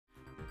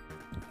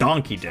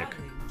Donkey dick.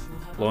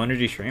 Low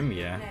energy stream,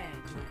 yeah.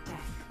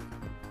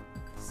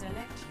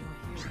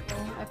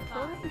 I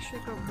probably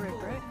should go break,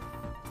 right?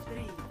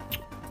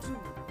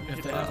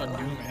 If they have a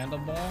Doom and a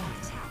ball.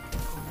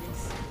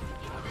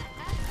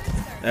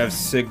 I have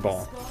Sig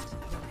Ball.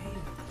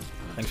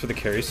 Thanks for the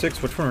carry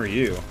 6. Which one are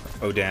you?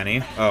 Oh,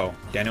 Danny. Oh,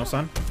 Daniel's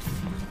son?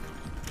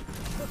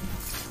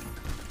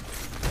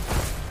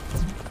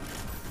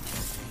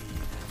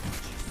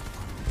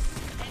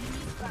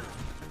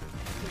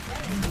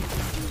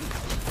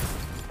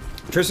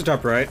 Trista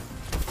top right.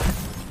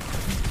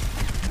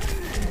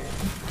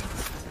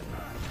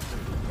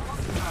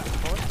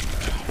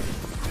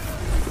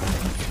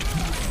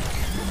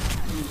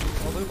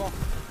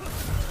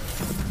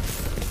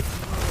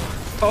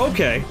 Oh,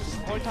 okay.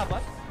 Point top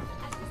left.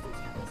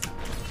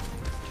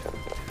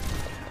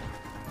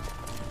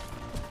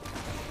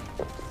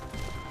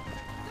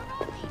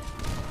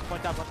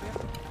 Point top left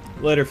again.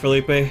 Later,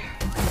 Felipe.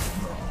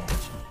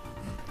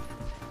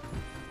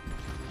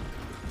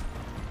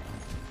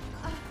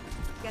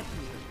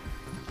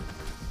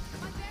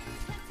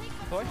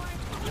 Point.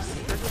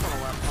 There's one on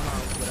the left, one on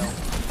the widow.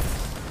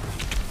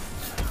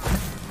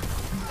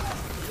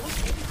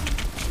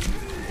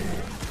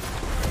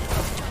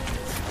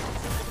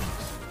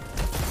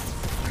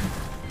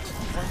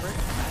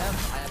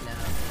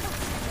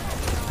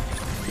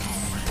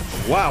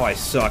 Wow, I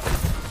suck. Look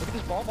at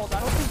this ball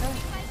down. Open, no.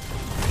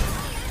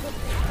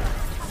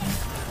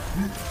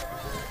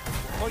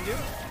 Point, dude.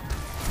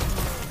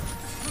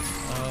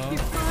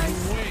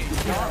 Wait,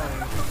 guys.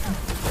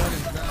 What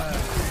is that?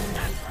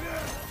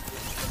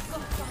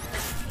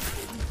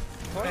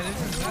 Man, this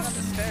is not up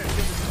the stairs.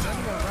 This is not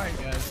going right,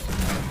 guys.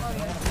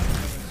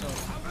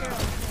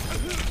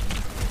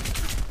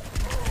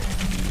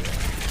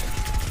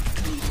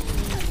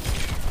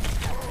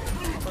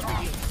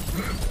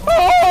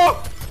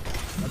 Oh!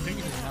 I think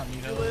it does not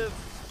mean that.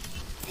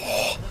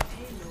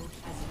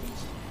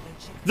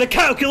 The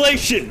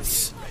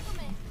calculations!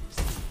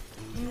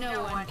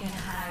 No one can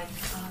hide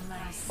from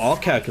my sight. All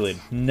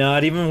calculated.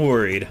 Not even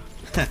worried.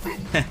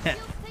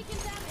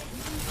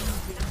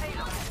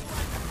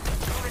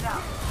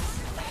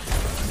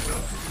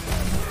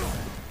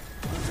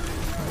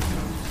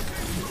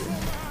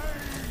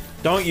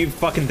 Don't you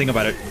fucking think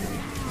about it.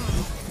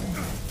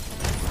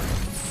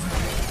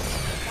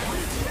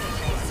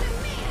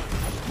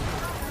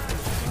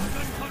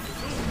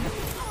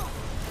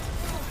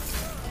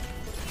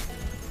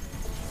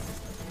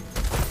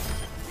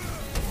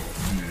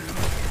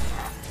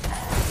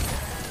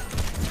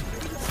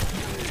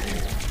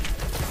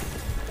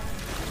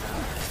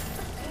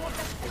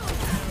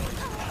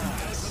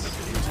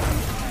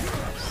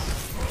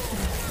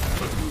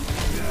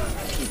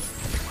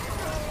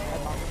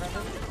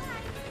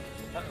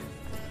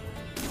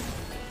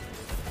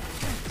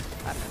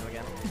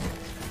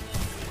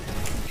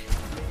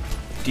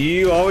 Do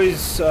you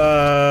always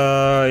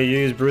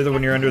use Breather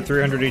when you're under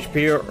 300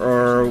 HP,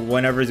 or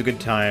whenever is a good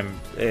time?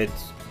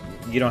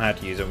 You don't have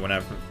to use it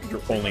whenever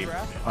you're only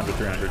under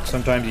 300.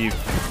 Sometimes you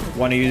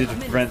want to use it to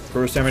prevent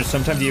burst damage.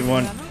 Sometimes you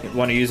want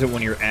to use it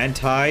when you're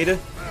antied,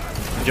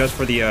 just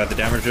for the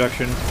damage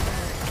reduction.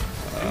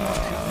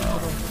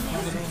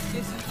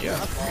 Yeah.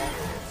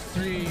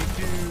 3, 2,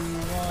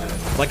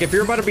 1. Like if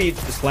you're about to be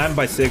slammed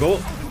by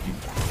Sigil, you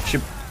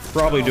should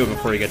probably do it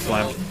before you get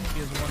slammed.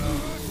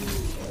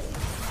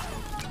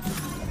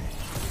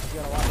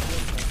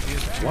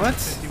 What?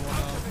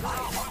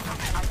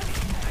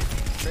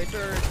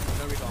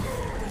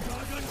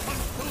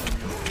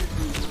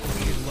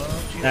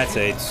 That's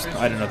AIDS.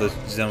 I don't know the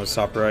zone was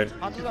top right.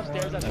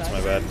 That's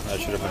my bad. I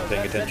should have been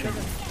paying attention.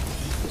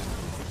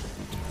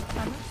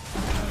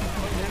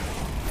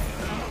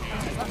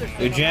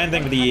 Yo, Jan,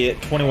 thank you for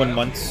the 21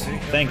 months.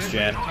 Thanks,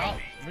 Jan.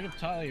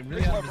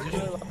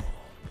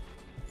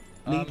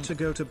 Need to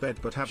go to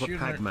bed, but have a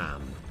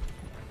Pagman.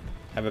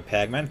 Have a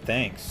Pagman?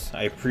 Thanks.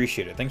 I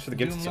appreciate it. Thanks for the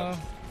gift sub.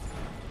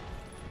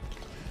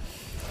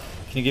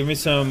 Can you give me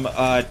some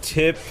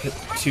tip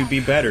to be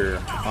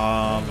better?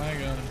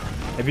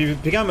 If you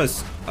become a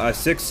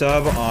 6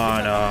 sub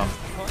on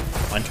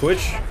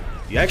Twitch,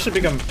 you actually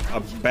become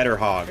a better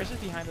hog.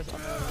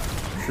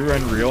 True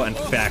and real and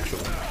factual.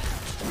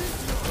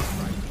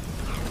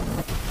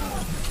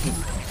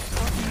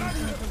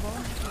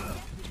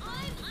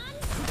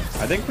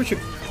 I think we should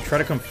try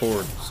to come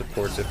forward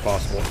supports if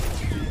possible.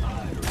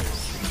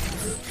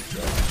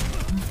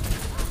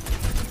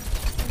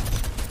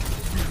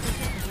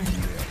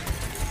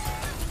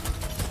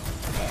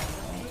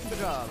 Good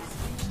job.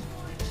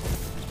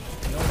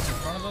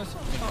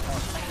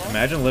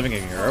 Imagine living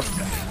in Europe.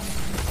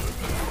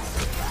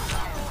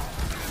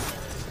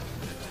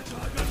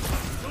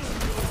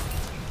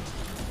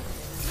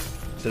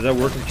 Does that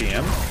work with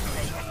GM?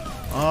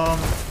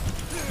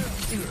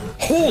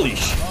 Holy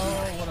shit!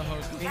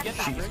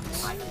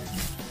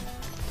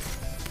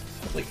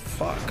 Holy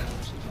fuck.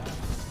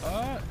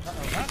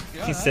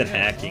 He said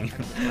hacking.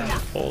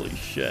 Holy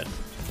shit.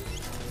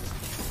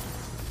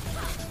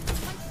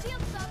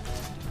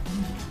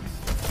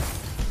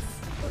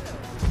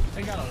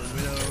 They got a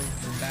widow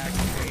back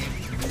game.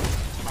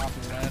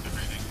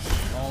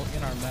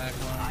 in our back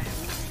line.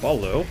 Ball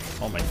low?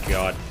 Oh my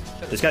god.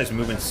 This guy's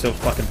moving so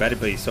fucking bad,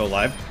 but he's so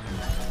alive.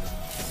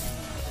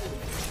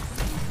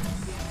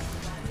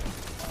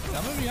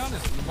 I'm gonna be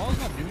honest, the ball's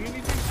not doing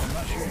anything, so I'm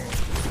not shooting.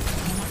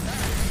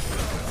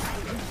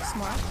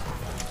 Smart.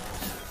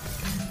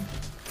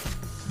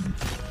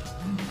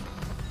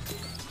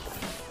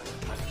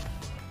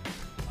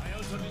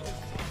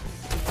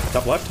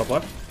 Top left, top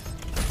left.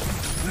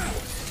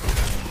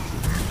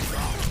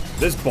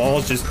 This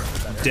ball's just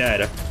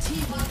dead.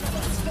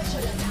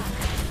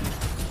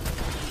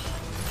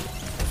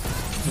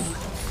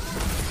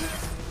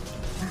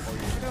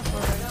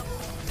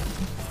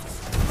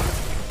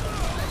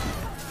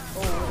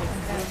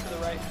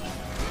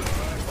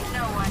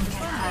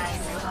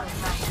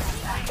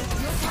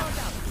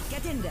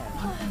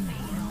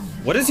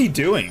 What is he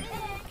doing?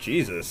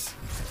 Jesus.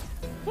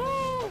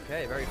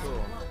 Okay, very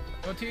cool.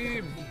 Go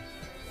team!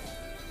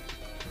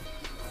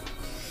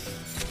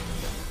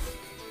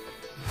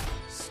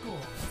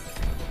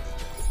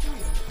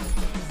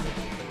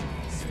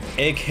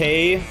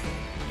 AK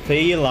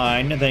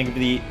Feline, thank you for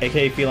the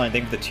AK Feline,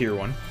 thank you for the tier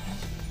 1.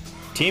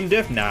 Team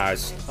diff? Nah,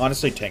 it's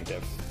honestly tank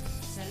diff.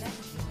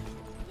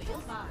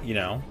 You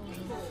know,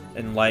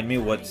 enlighten me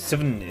what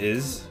 7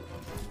 is.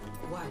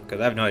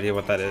 Because I have no idea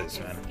what that is,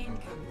 man.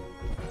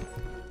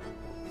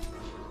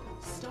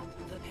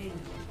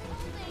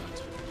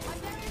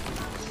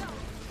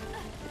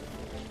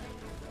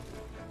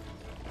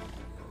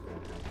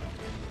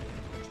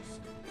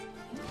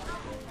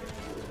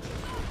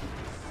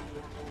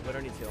 Widow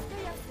needs heal.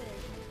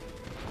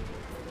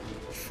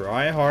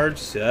 Try hard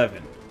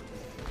 7.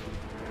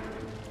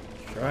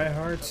 Try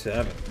hard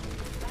 7.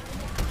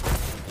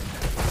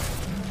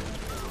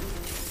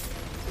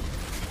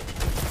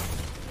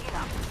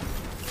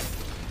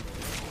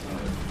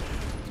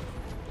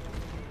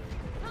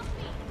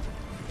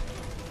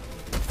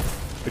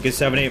 Because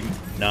 7, 8,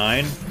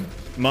 9.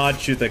 Mod,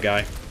 shoot that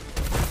guy.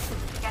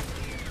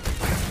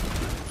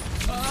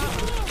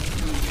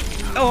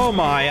 Oh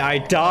my, I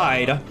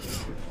died.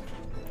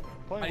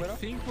 I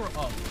think we're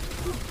up.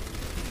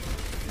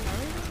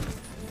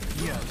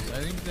 Yes,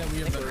 I think that we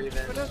have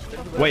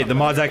better. Wait, the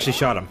mods actually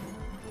shot him.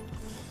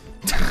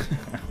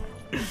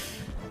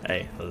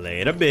 Hey,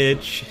 later,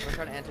 bitch. I'm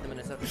trying to anti them in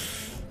a second.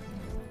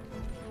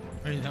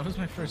 Wait, that was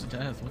my first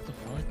death. What the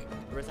fuck?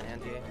 Where's the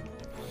anti?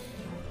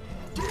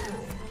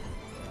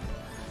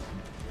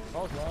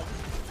 Oh, God.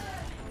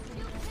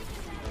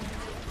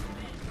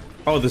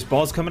 Oh, this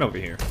ball's coming over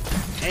here.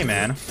 Hey,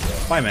 man.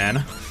 Bye,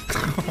 man.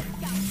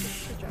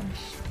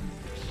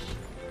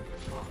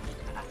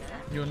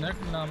 Yo,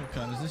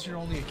 Necronomicon, is this your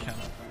only account?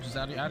 Just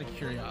out of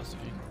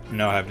curiosity.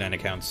 No, I have 9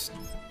 accounts.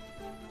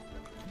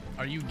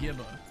 Are you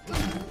Gibba?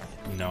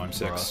 No, I'm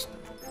 6.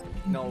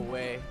 No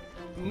way.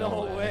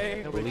 No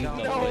way. No way.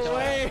 No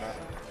way.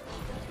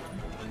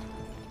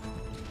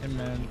 Hey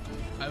man,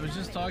 I was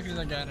just talking to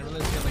that guy and I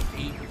realized he had like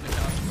 8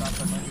 accounts dropped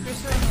on my I'm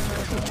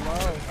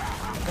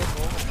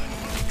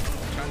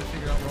trying to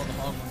figure out where all the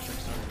hog one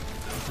tricks are.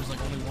 If there's like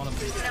only one of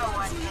them. No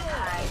one can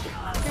hide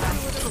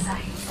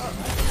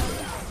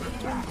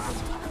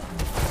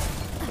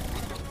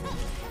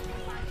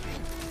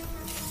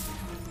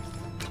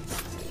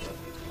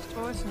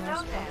Oh, it's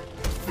nice.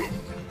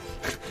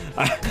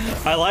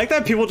 I like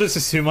that people just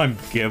assume I'm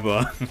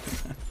Gibba.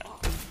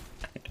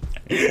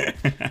 Alright,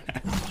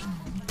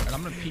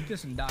 I'm gonna peek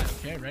this and die,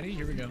 okay? Ready?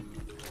 Here we go.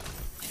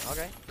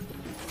 Okay.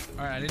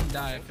 Alright, I didn't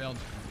die, I failed.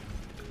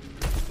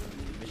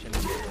 Mission.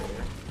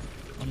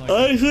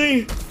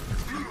 Honestly,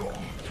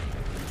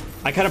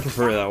 I kind of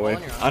prefer it that way.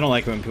 I don't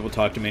like it when people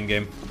talk to me in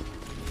game.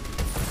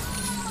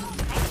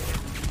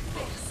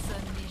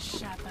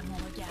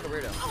 What a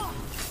weirdo.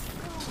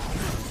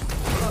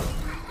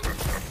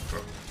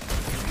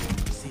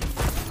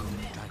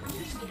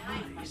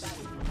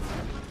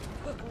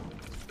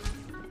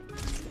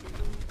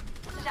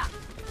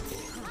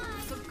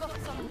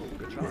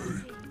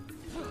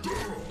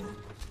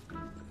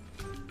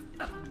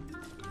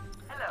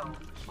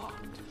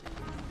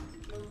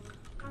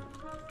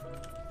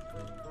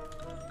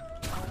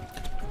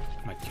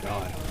 My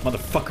god.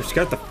 Motherfucker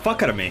scared the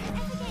fuck out of me.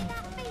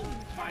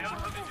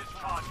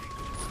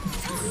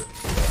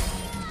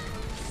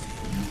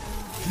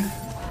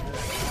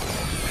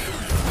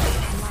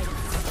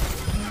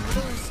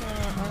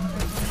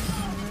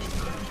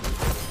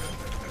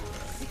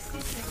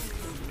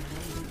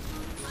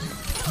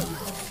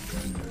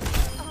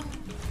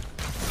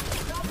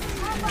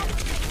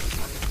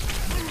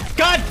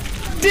 God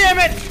damn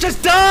it!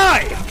 Just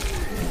die!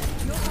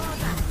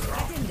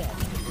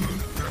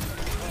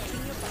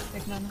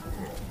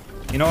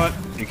 You know what?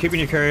 You're keeping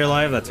your carry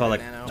alive. That's all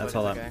that. That's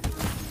all that.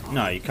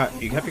 No, you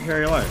kept your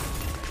carry alive.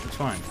 It's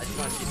fine. I just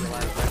want to keep you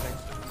alive, I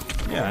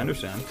think. Yeah, I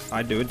understand.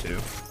 I do it too. I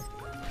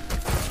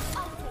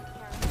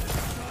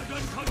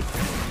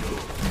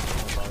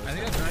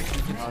think that's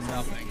actually gets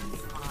nothing.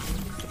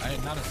 I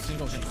had not a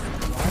single thing.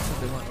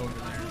 They weren't over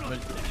there. But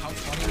how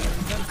funny was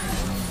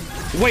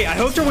that? Wait, I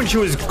hooked her when she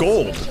was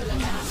gold.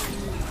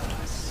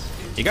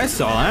 You guys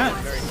saw that?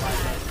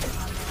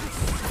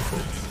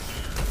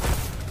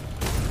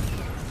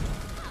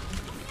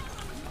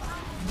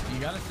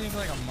 think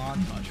like a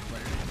montage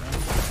player, you know?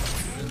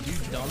 Just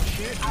do dumb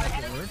shit, and if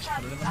it works,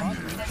 put it in the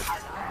montage.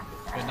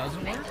 If it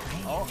doesn't work,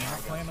 you're not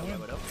playing to win.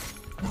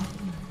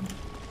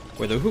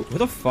 Wait, who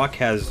the fuck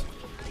has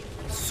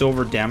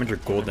silver damage or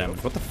gold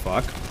damage? What the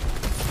fuck?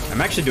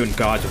 I'm actually doing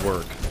God's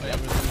work. Oh, yeah,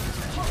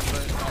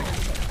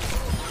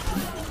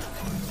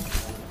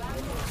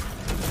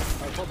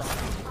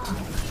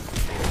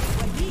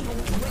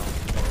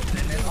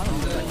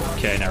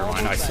 Okay, never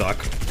mind. I suck.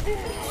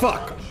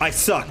 Fuck! I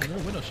suck! Your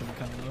widow should be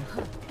coming low.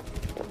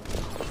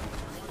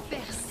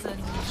 Personne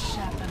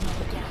n'échappe à mon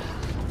regard.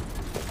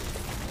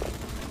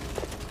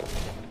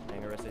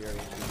 Dang, the rest of your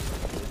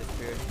HP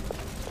disappeared.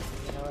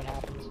 You know what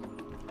happens.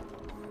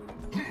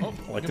 Oh,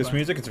 I like this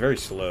music. It's very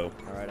slow.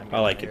 Alright, I'm I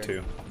like getting it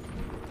here.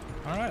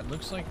 too. Alright,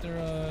 looks like they're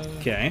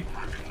Okay.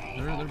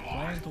 they're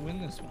planning to win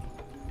this one.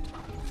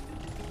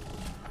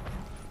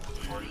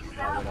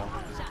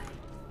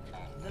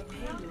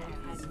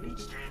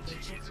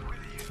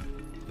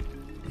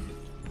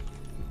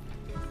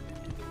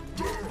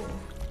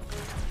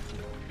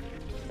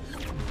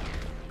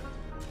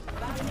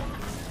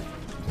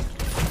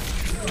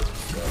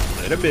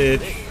 Little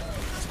bitch.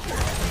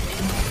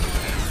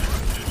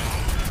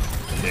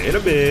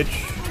 Little bitch.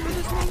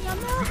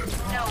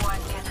 No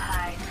one can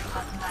hide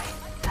from my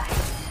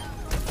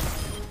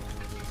sight.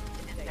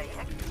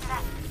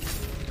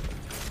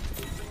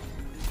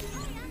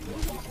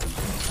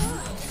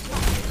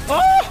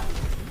 Oh!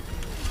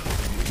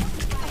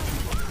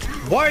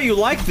 Why are you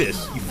like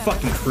this, you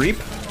fucking creep?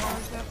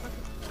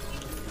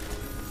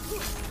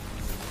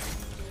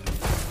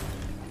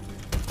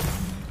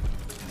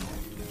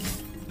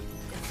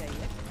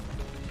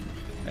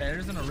 Hey,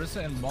 there's an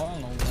Orisa and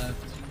Ball on the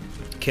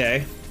left.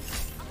 Okay.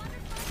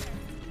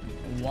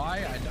 Why?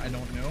 I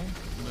don't know,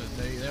 but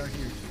they are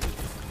here.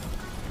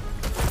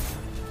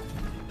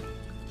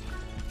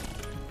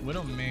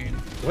 Widow main.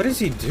 What is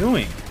he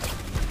doing?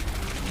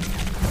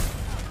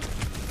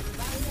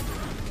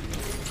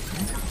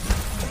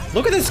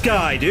 Look at this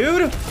guy,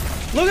 dude!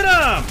 Look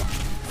at him!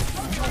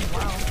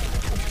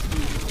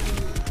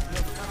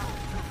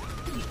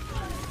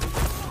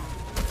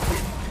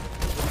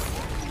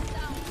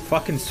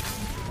 Fucking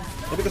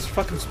look at this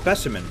fucking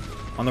specimen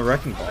on the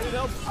wrecking ball.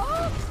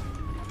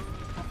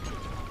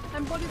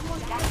 I'm body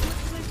one.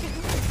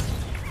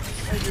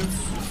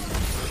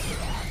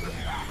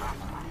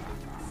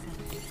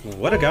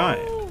 What a guy.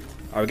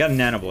 Oh, we got a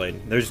nano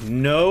blade. There's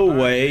no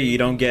way you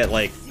don't get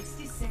like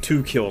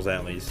 2 kills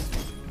at least.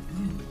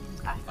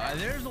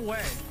 There's a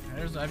way.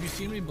 Have you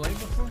seen me blade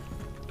before?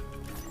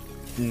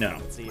 No.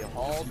 Let's see,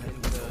 hold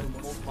into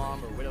Cold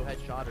Bomb or Widow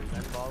Headshot or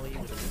Zen Volley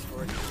with a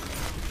Discord.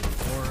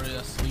 Or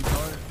a sleep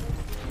dart?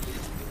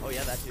 Oh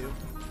yeah, that too.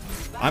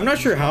 I'm not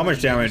sure how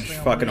much damage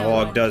fucking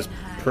Hog does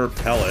per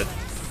pellet.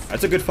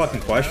 That's a good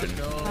fucking question.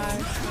 Let's go.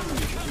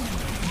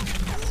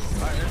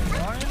 Alright, there's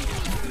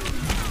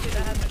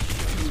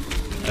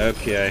Ryan.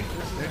 Okay.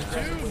 There's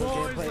 2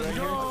 boys. Let's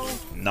go.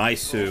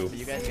 Nice, Sue.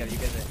 You guys got it, you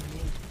guys got it.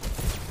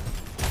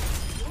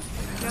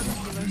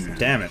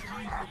 Damn it.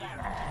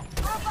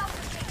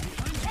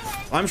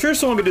 I'm sure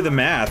someone could do the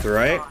math,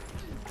 right?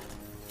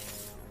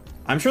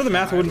 I'm sure the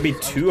math wouldn't be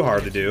too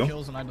hard to do.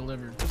 Kills and I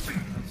delivered.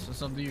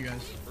 That's up to you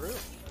guys.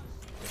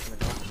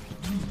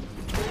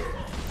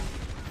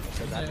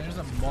 Yeah, there's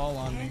a ball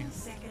on me.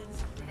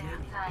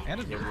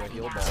 And a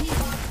Heal ball.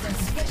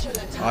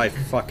 I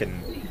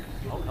fucking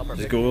Oh, help her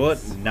just pick. Google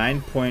it.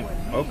 9 point.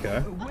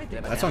 Okay,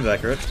 that sounds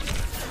accurate.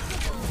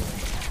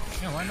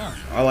 Yeah, why not?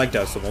 I like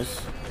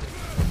decimals.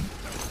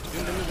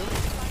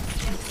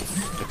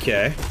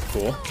 Okay,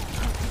 cool.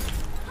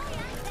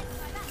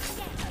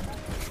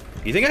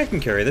 You think I can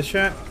carry this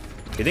chat?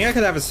 You think I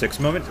could have a 6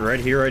 moment right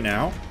here, right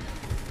now?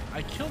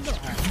 I killed the.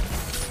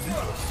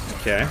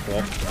 Okay,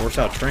 well, force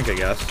out Trink, I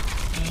guess.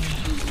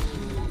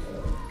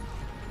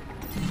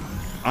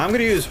 I'm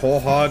gonna use Whole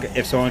Hog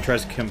if someone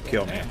tries to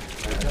kill me.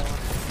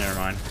 Never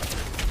mind.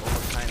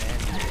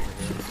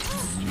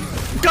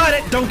 Got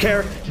it! Don't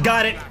care!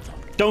 Got it!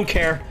 Don't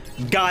care!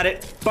 Got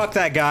it! Fuck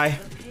that guy!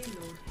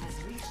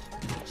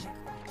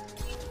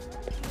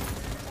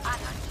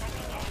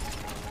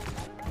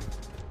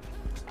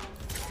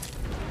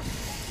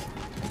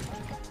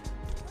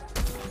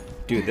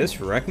 Dude, this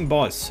wrecking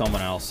ball is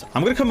someone else.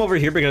 I'm gonna come over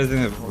here because I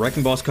think the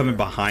wrecking ball's coming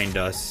behind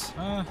us.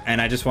 And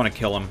I just want to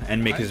kill him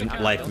and make his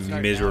life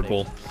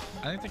miserable.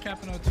 I think the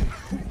cap in 02.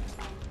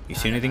 You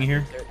see anything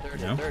here?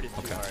 Third, No? third is too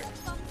Okay. hard.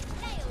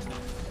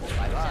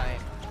 Bye-bye.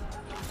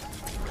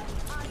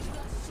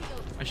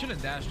 I should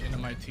have dashed into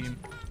my team.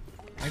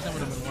 I think that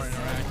would have been more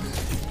interactive.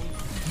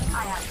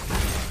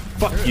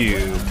 Fuck you.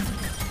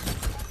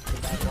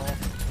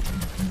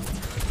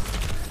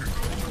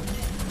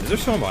 Is there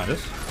someone behind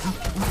us?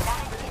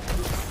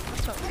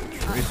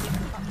 I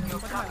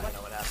don't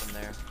know what happened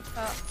there.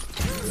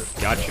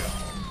 Gotcha.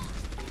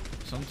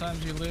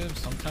 Sometimes you live,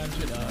 sometimes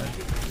you die.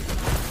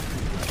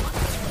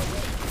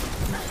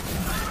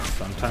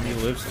 Sometimes you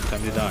live,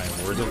 sometimes you die.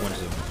 Words of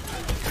wisdom.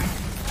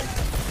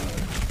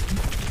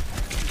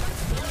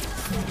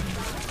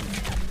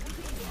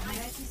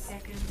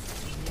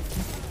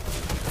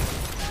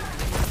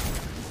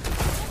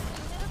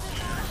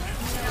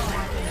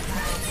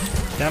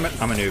 Damn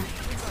it, I'm a noob.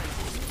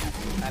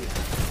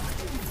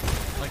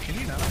 Like, can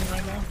you not on me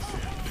right now?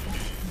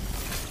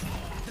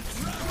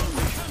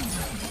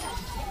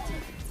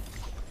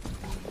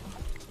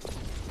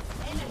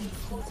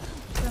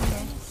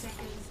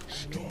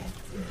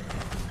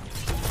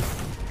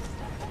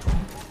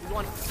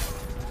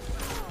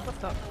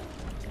 What the?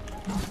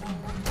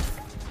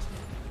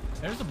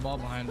 There's a ball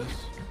behind us.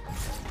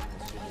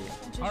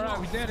 Alright,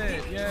 we did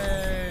it!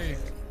 Yay!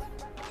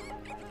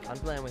 I'm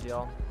playing with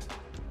y'all.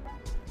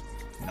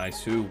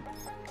 Nice. Who?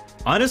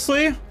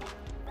 Honestly,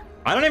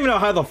 I don't even know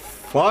how the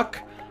fuck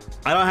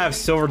I don't have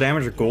silver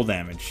damage or gold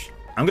damage.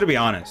 I'm gonna be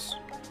honest.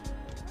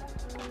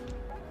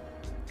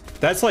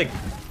 That's like...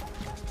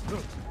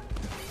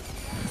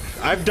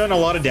 I've done a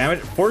lot of damage.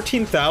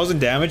 14,000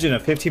 damage in a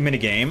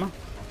 15-minute game.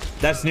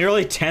 That's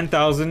nearly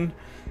 10,000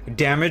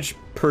 damage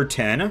per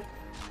 10.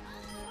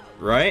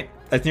 Right?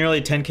 That's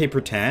nearly 10k per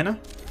 10.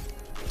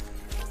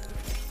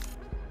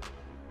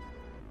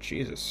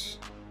 Jesus.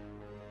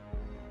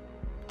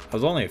 I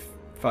was only a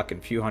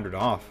fucking few hundred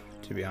off,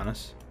 to be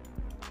honest.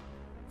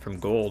 From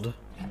gold.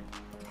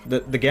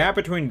 The gap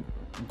between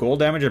gold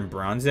damage and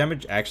bronze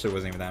damage actually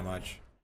wasn't even that much.